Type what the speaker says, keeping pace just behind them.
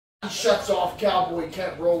He shuts off Cowboy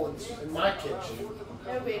Kept Rolling in my kitchen.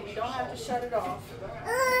 No, baby, you don't have to shut it off.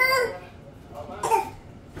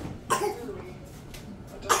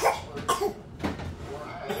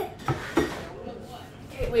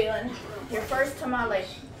 Okay, Waylon, your first tamale.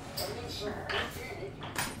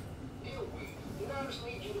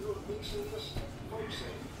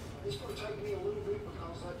 It's going to take me a little bit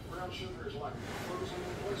because that brown sugar is like frozen in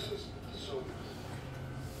places. So,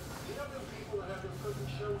 you know them people that have their cooking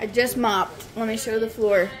shows? I just mopped. Let me show the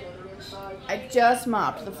floor. I just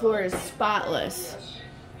mopped. The floor is spotless.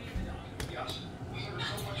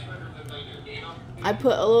 I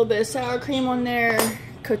put a little bit of sour cream on there,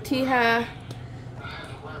 cotija,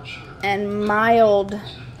 and mild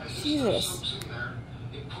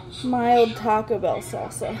Taco Bell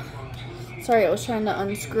salsa. Sorry, I was trying to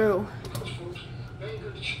unscrew.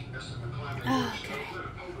 Okay.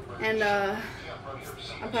 And I'm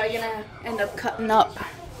probably gonna end up cutting up.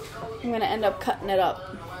 I'm gonna end up cutting it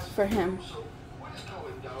up for him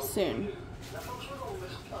soon.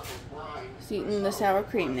 He's eating the sour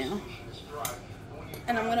cream now.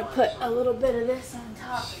 And I'm gonna put a little bit of this on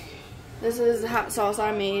top. This is hot sauce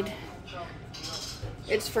I made.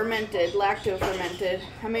 It's fermented, lacto fermented.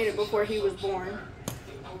 I made it before he was born.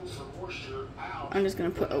 I'm just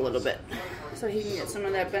going to put a little bit so he can get some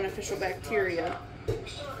of that beneficial bacteria.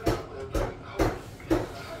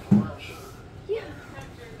 Yeah.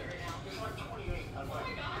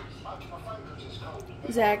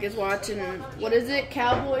 Zach is watching, what is it?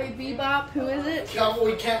 Cowboy Bebop? Who is it?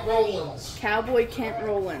 Cowboy Kept Rollins. Cowboy Kent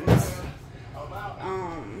Rollins.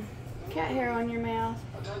 Cat hair on your mouth.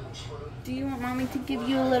 Do you want mommy to give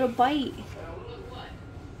you a little bite?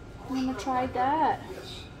 I'm gonna try that.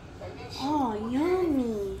 Oh,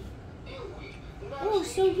 yummy. Oh,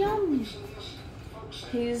 so yummy.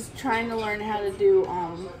 He's trying to learn how to do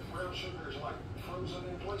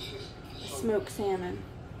smoked salmon.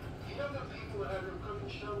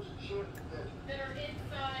 That are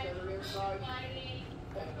inside, lighting,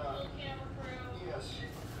 full camera crew. Yes.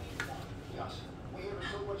 We have it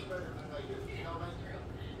so much better than they do. You know that?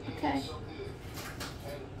 Okay. So good.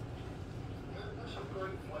 And there's some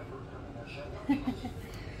great flavor coming there.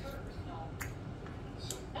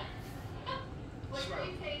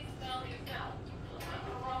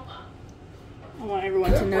 I want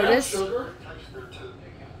everyone to notice.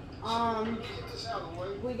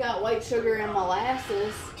 We got white sugar and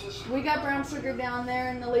molasses. We got brown sugar down there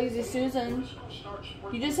in the Lazy Susan.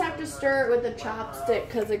 You just have to stir it with a chopstick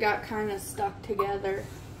because it got kind of stuck together.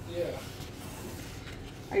 Yeah.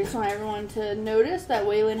 I just want everyone to notice that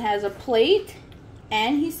Waylon has a plate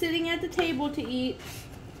and he's sitting at the table to eat,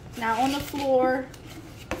 not on the floor.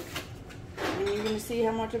 And you're going to see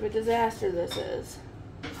how much of a disaster this is.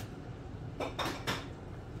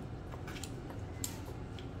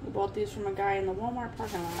 We bought these from a guy in the Walmart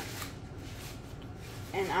parking lot.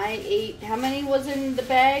 And I ate, how many was in the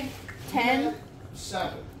bag? 10?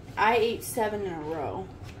 7. I ate 7 in a row.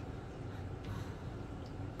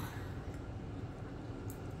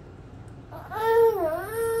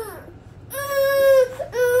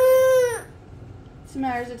 What's the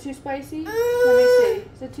matter? Is it too spicy? Let me see.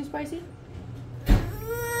 Is it too spicy?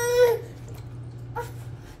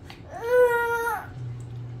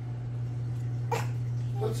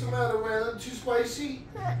 What's the matter, Waylon? Too spicy?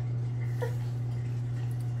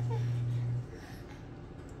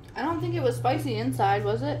 I don't think it was spicy inside,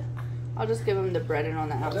 was it? I'll just give him the breading on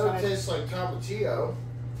the I know it outside. tastes like tomatillo.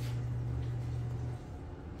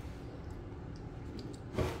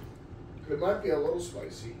 It might be a little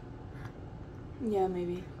spicy. Yeah,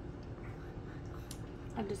 maybe.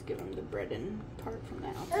 I'll just give him the breading part from the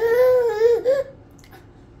outside.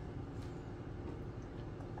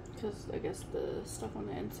 Because I guess the stuff on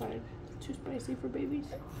the inside is too spicy for babies.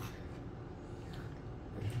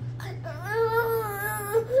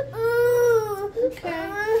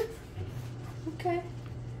 Okay. Okay.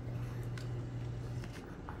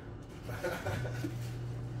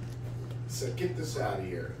 So get this out of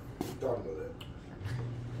here. I'm done with it.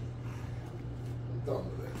 I'm done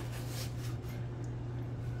with it.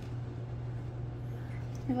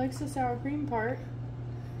 He likes the sour cream part.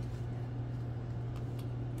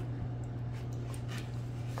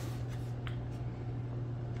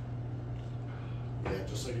 Yeah,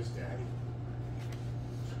 just like his daddy.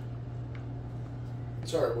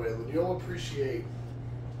 It's alright, Waylon. You'll appreciate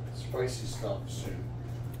spicy stuff soon.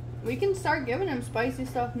 We can start giving him spicy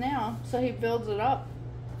stuff now so he builds it up.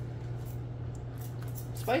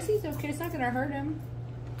 Spicy's okay, it's not gonna hurt him.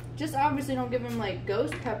 Just obviously don't give him like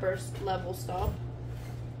ghost peppers level stuff.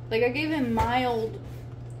 Like I gave him mild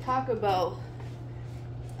Taco Bell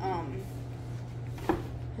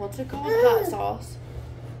what's it called? Hot sauce.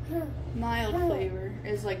 Mild flavor.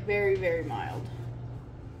 Is like very, very mild.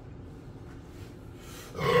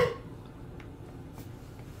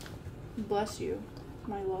 Bless you,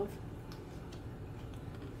 my love.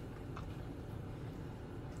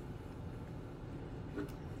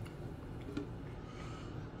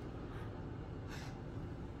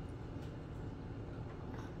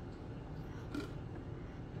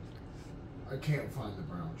 I can't find the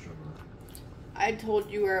brown sugar. I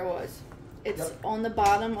told you where it was. It's Yep. on the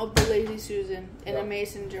bottom of the Lazy Susan in a Yep.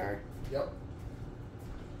 mason jar. Yep.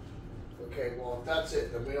 Okay, well, if that's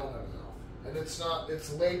it, then we don't have enough. And it's not,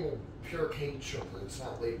 it's labeled pure cane sugar. It's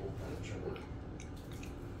not labeled brown sugar.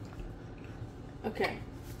 Okay.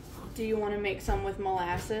 Do you want to make some with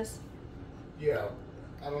molasses? Yeah,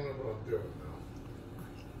 I don't know what I'm doing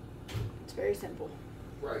now. It's very simple.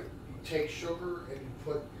 Right. You take sugar and you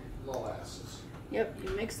put molasses. Yep, you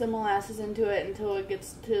mix the molasses into it until it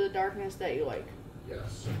gets to the darkness that you like.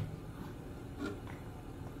 Yes.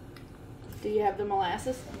 Do you have the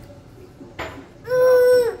molasses?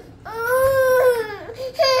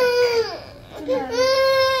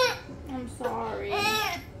 I'm sorry.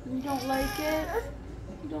 You don't like it?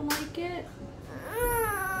 You don't like it?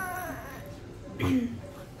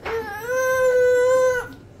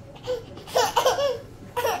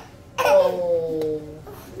 Oh,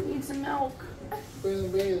 Need some milk.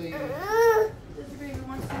 Bailey. This baby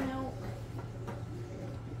wants some milk.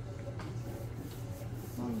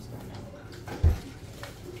 Mom's got milk.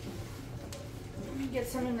 Let me get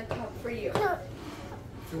some in the cup for you.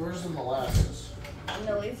 So where's the molasses? And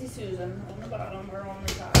the Lazy Susan on the bottom or on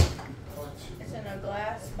the top. What? It's in a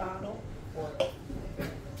glass bottle. What?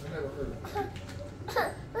 I never heard of it.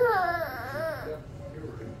 Yep, you're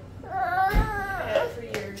right. I had it for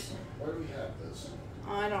years. Why do we have this?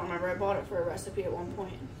 I don't remember. I bought it for a recipe at one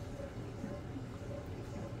point.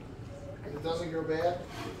 And it doesn't go bad?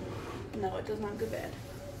 No, it does not go bad.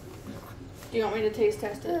 Do you want me to taste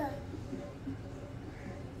test it?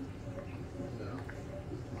 No.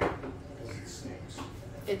 Because it stinks.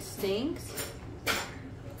 It stinks?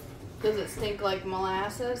 Does it stink like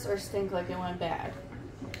molasses or stink like it went bad?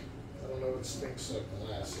 I don't know what stinks like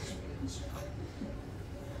molasses means.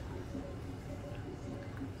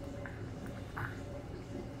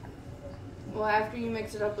 Well, after you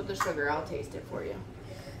mix it up with the sugar, I'll taste it for you.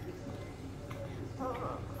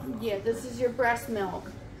 Yeah, this is your breast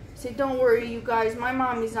milk. Say, don't worry, you guys. My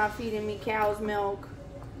mommy's not feeding me cow's milk.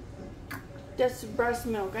 That's breast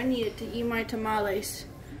milk. I need it to eat my tamales.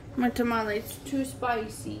 My tamales too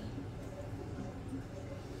spicy.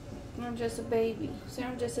 I'm just a baby. Say,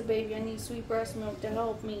 I'm just a baby. I need sweet breast milk to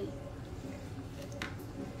help me.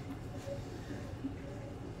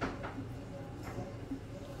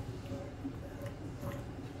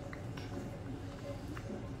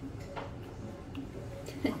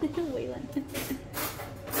 Waylon.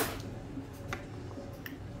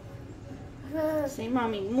 Say,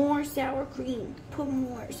 mommy, more sour cream. Put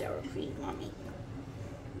more sour cream, mommy.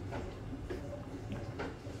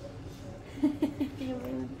 Yeah,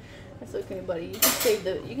 Waylon. That's okay, buddy.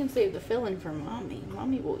 You can save the filling for mommy.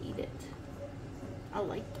 Mommy will eat it. I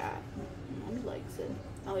like that. Mommy likes it.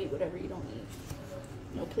 I'll eat whatever you don't eat.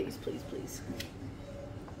 No, please, please, please.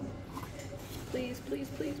 Please, please,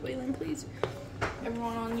 please, Waylon, please.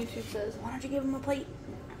 Everyone on YouTube says, why don't you give him a plate?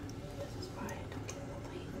 This is why I don't give him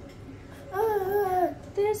a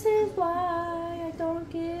plate. This is why I don't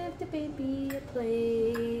give the baby a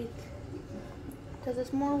plate. Because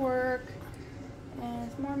it's more work. And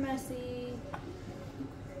it's more messy.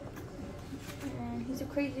 And he's a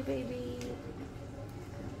crazy baby.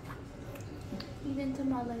 Eating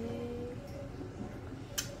tamale.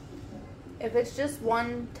 If it's just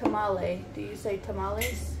one tamale, do you say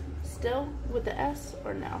tamales still with the S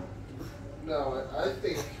or no? No, I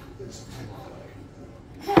think it's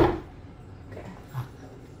tamale. Okay.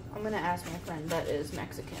 I'm gonna ask my friend that is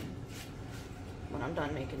Mexican when I'm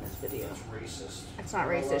done making this video. It's racist. It's not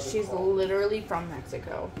racist. She's literally from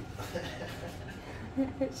Mexico.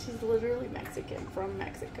 She's literally Mexican from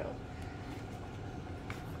Mexico.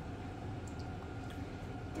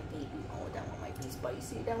 The baby. Oh, that one might be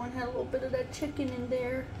spicy. That one had a little bit of that chicken in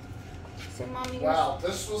there. Say, mommy. Wow,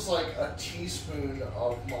 this was like a teaspoon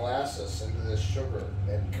of molasses into this sugar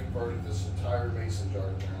and converted this entire mason jar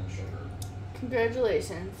to brown sugar.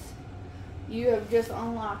 Congratulations. You have just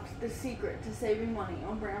unlocked the secret to saving money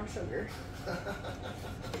on brown sugar.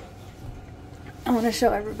 I want to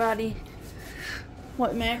show everybody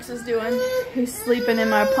what Max is doing. He's sleeping in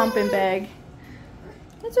my pumping bag.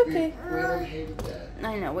 It's okay. Waylon hated that.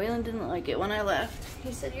 I know, Waylon didn't like it when I left.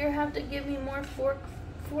 He said, you have to give me more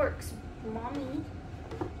forks, mommy.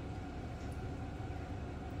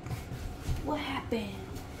 happened?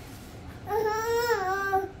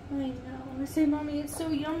 I know. I say, Mommy, it's so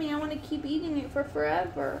yummy. I want to keep eating it for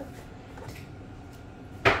forever.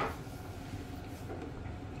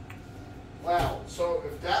 Wow, so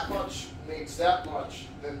if that much makes that much,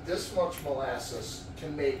 then this much molasses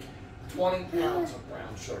can make 20 pounds of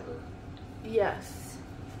brown sugar. Yes.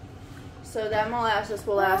 So that molasses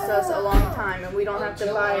will last us a long time, and we don't have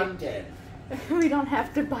to buy. I'm dead. We don't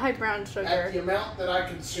have to buy brown sugar. At the amount that I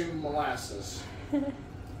consume molasses.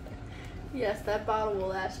 Yes, that bottle will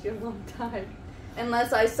last you a long time.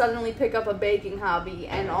 Unless I suddenly pick up a baking hobby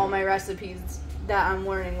and all my recipes that I'm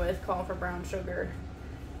learning with call for brown sugar.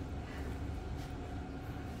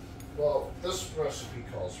 Well, this recipe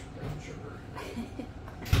calls for brown sugar.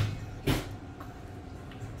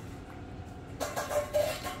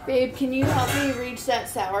 Babe, can you help me reach that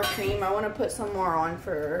sour cream? I want to put some more on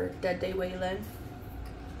for Dead Day Waylon.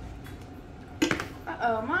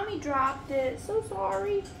 Uh-oh, Mommy dropped it. So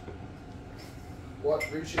sorry. What,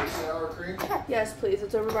 reaching sour cream? Yes, please.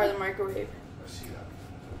 It's over by the microwave. I see that.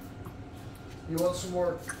 You want some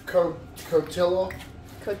more cotilla?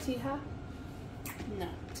 Cotija? No.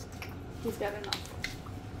 He's got enough.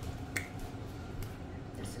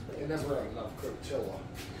 This is what You never have enough cotilla.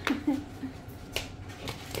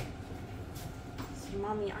 See,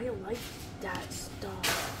 Mommy, I like that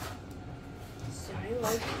stuff. So I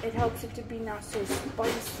like it. Helps it to be not so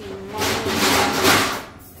spicy, Mommy.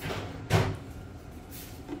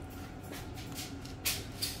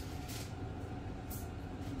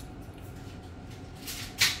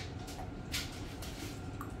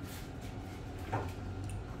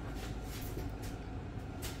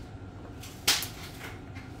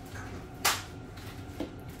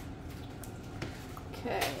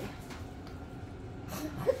 Okay.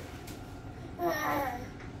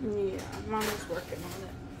 Yeah, Mommy's working on it.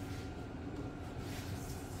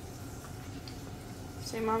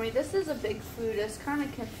 Say, Mommy, this is a big food. It's kind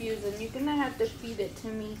of confusing. You're going to have to feed it to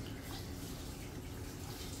me.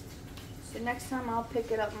 So next time I'll pick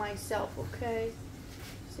it up myself, okay?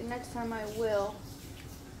 So next time I will.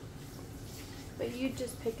 But you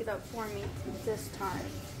just pick it up for me this time.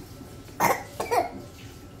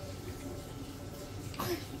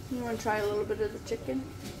 You want to try a little bit of the chicken?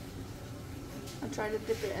 I'll try to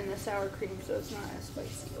dip it in the sour cream so it's not as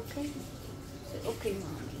spicy, okay? Say, okay,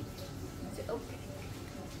 Mommy. Say, okay.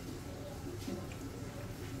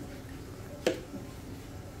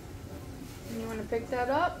 You want to pick that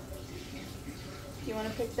up? Do you want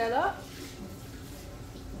to pick that up?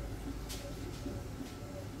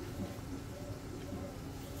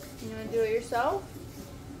 You want to do it yourself?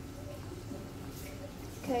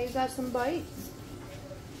 Okay, you got some bites?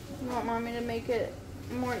 You want Mommy to make it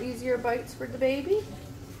more easier bites for the baby?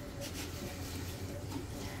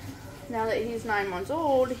 Now that he's 9 months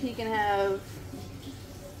old, he can have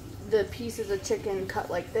the pieces of chicken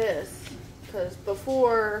cut like this. Because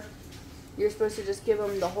before, you're supposed to just give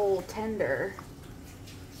him the whole tender.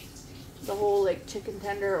 The whole like chicken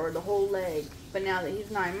tender or the whole leg. But now that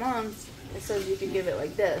he's 9 months, it says you can give it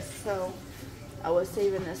like this. So I was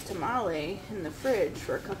saving this tamale in the fridge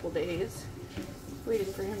for a couple days,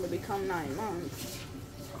 waiting for him to become 9 months.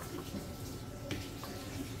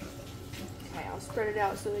 Okay, I'll spread it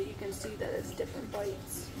out so that you can see that it's different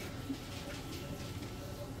bites.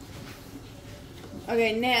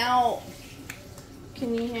 Okay, now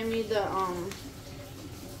can you hand me the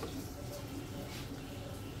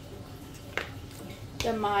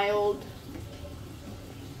mild?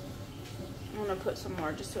 I'm gonna put some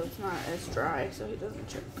more just so it's not as dry so he doesn't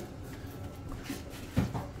choke.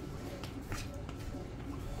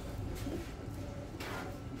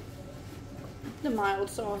 The mild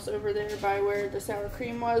sauce over there by where the sour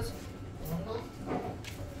cream was.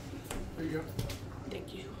 There you go.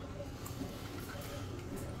 Thank you.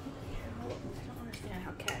 I don't understand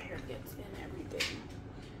how cat hair gets in everything.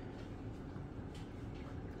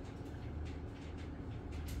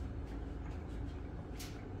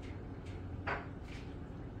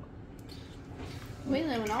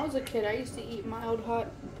 Mainly when I was a kid, I used to eat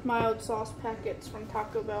mild sauce packets from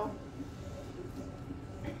Taco Bell.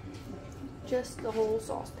 Just the whole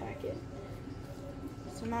sauce packet.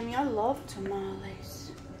 So, Mommy, I love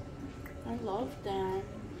tamales. I love them.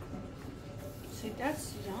 See,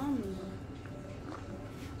 that's yummy.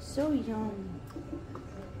 So yum.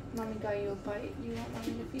 Mommy got you a bite. You want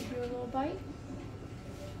Mommy to feed you a little bite?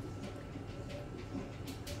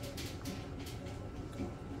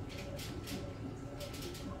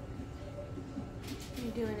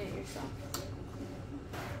 You're doing it yourself.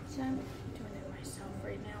 So I'm doing it myself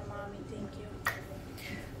right now, Mommy. Thank you.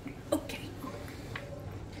 Okay.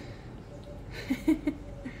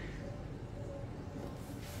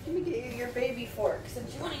 fork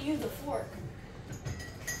since you want to use the fork.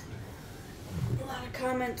 A lot of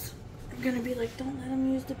comments are going to be like, don't let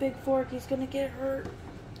him use the big fork. He's going to get hurt.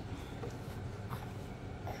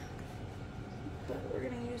 But we're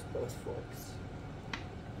going to use both forks.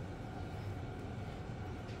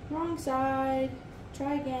 Wrong side.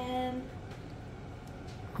 Try again.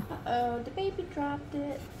 Uh-oh, the baby dropped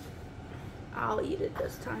it. I'll eat it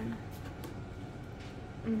this time.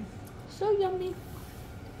 So yummy.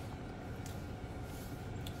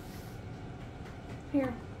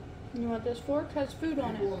 Here. You want this fork? Has food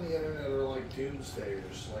on it. People on the internet are like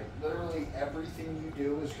doomsdayers. Like, literally everything you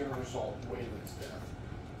do is going to result in Waylon's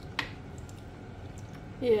death.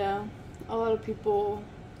 Yeah. A lot of people...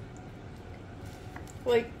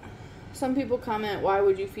 Like, some people comment, why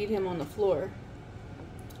would you feed him on the floor?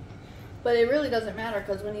 But it really doesn't matter,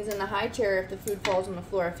 because when he's in the high chair, if the food falls on the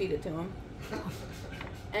floor, I feed it to him.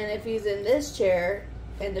 And if he's in this chair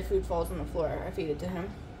and the food falls on the floor, I feed it to him.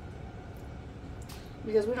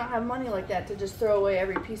 Because we don't have money like that to just throw away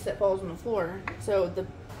every piece that falls on the floor. So the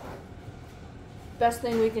best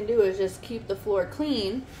thing we can do is just keep the floor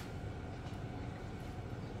clean.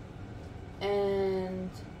 And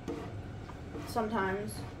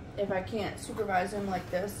sometimes, if I can't supervise him like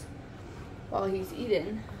this while he's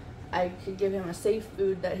eating, I could give him a safe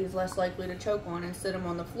food that he's less likely to choke on and sit him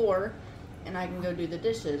on the floor, and I can go do the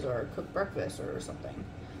dishes or cook breakfast or something.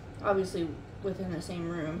 Obviously within the same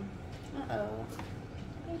room. Uh-oh.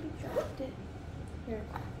 Baby dropped it. Here.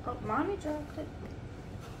 Oh, mommy dropped it.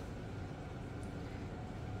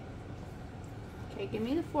 Okay, give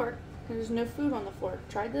me the fork. There's no food on the fork.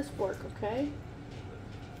 Try this fork, okay?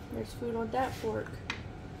 There's food on that fork.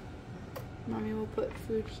 Mommy will put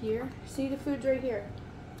food here. See, the food's right here.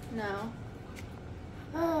 No.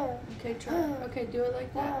 Okay, try. Okay, do it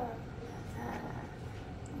like that.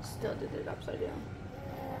 Still did it upside down.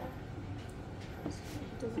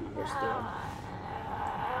 Doesn't understand.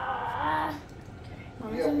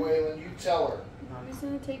 Okay. Yeah, Waylon, you tell her. Mommy's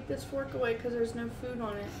gonna take this fork away because there's no food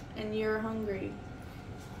on it, and you're hungry.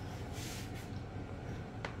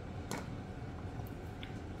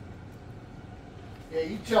 Yeah,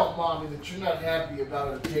 you tell Mommy that you're not happy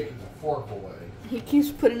about her taking the fork away. He keeps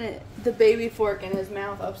putting the baby fork in his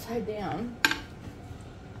mouth upside down.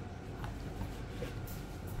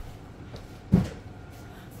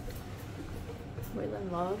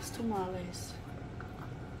 Waylon loves tamales.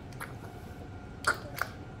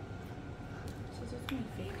 This is my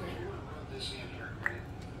favorite.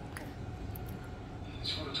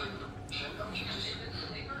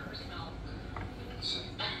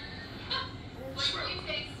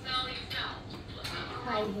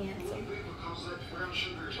 Hi, handsome.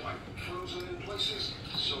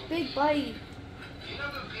 Big bite. You know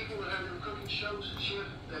the people that have their cooking shows and shit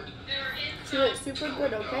that Chew it super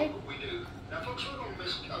good, okay? we do. Now folks, we're gonna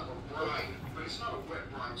miss a brine, but it's not a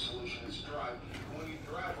wet brine solution, it's dry. When you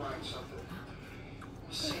dry brine something,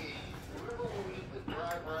 see, remember when we did the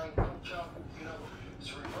dry brine pork chop? You know,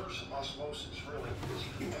 it's reverse osmosis really.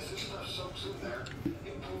 As this stuff soaks in there,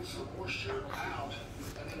 it pulls the moisture out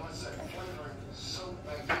and then lets that flavoring soak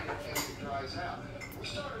back in as it dries out. We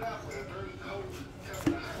started out with a very cold cup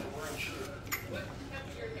and a half of brown sugar. What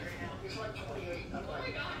temperature is it right now? It's like 28. I'm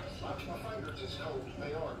like, my fingers is cold.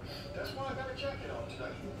 They are. That's why I got a jacket on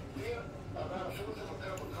today. Then about a fourth of a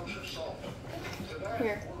cup of kosher salt. To that,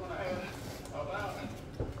 Here. we're going to add about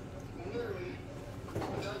nearly a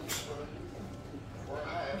tablespoon or a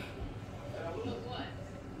half, and a little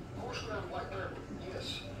coarse ground black pepper.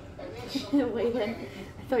 Yes. And then some. Waylon,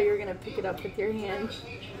 I thought you were gonna pick it up with your hand.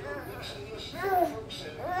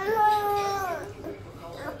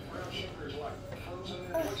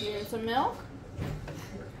 You need some milk?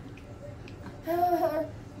 You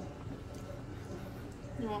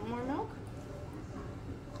want more milk?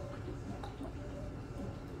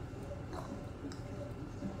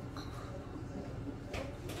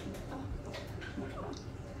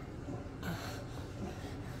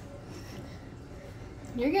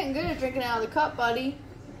 You're getting good at drinking out of the cup, buddy.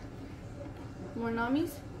 More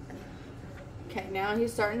nummies? Okay, now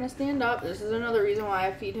he's starting to stand up. This is another reason why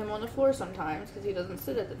I feed him on the floor sometimes, because he doesn't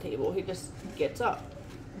sit at the table. He just gets up.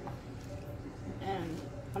 And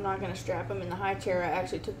I'm not going to strap him in the high chair. I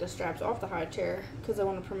actually took the straps off the high chair because I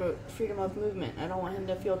want to promote freedom of movement. I don't want him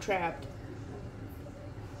to feel trapped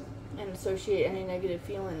and associate any negative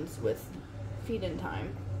feelings with feeding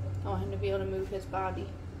time. I want him to be able to move his body.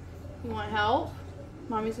 You want help?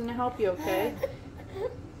 Mommy's going to help you, okay?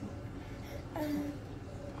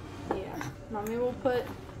 Yeah. Mommy will put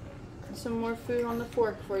some more food on the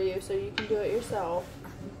fork for you so you can do it yourself.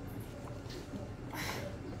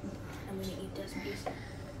 I'm going to eat this piece.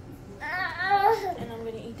 And I'm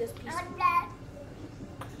gonna eat this piece.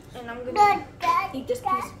 And I'm gonna eat this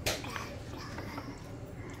piece.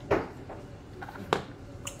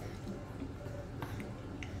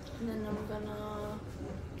 And then I'm gonna...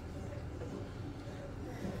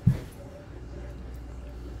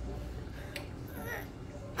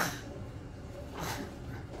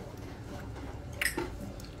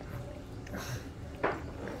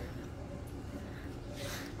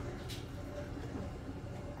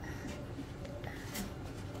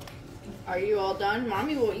 Are you all done?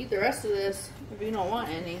 Mommy will eat the rest of this if you don't want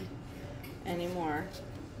any anymore.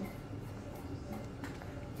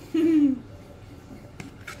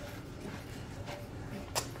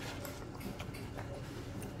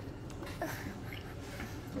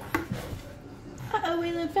 Uh-oh,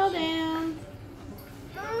 Waylon fell down.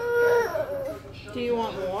 Do you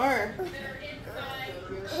want more?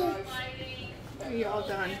 Are you all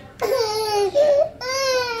done?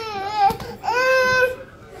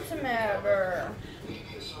 What's the matter?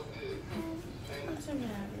 What's the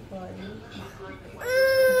matter, buddy?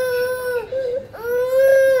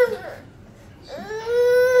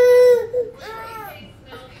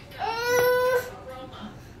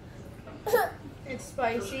 It's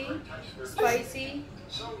spicy. Spicy.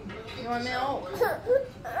 You want milk?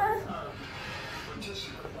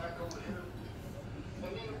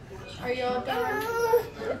 Are you all done?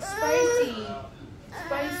 It's spicy.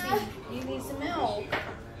 Spicy. You need some milk.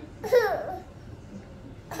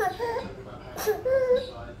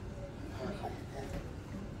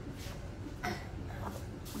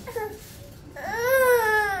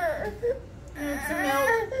 Need some milk?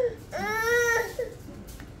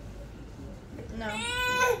 No.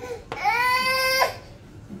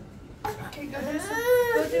 Okay, go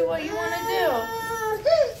do what you want to do.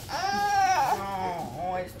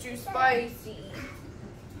 Oh, it's too spicy.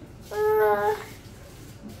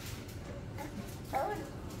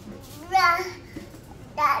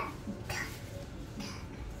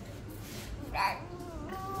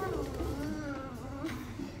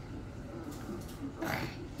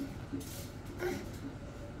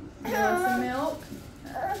 You want some milk?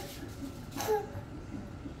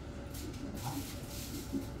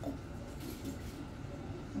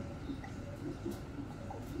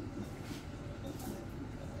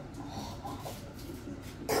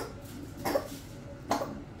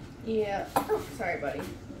 Yeah. Sorry, buddy.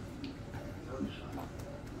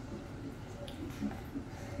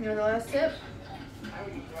 You want the last sip?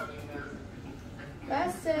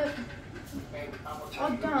 Last sip.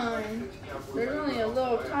 All done. There's only a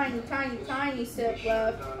little tiny sip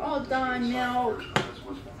left. All done, milk.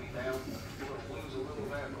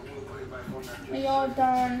 Are you all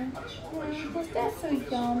done? Was that so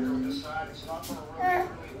yummy?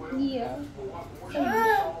 Yeah.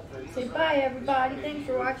 Say bye, everybody. Thanks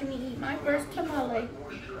for watching me eat my first tamale.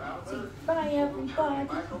 Say bye, everybody.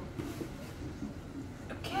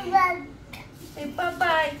 Okay. Say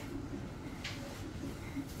bye-bye.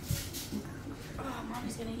 Oh,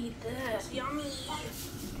 Mommy's gonna eat this. Yummy.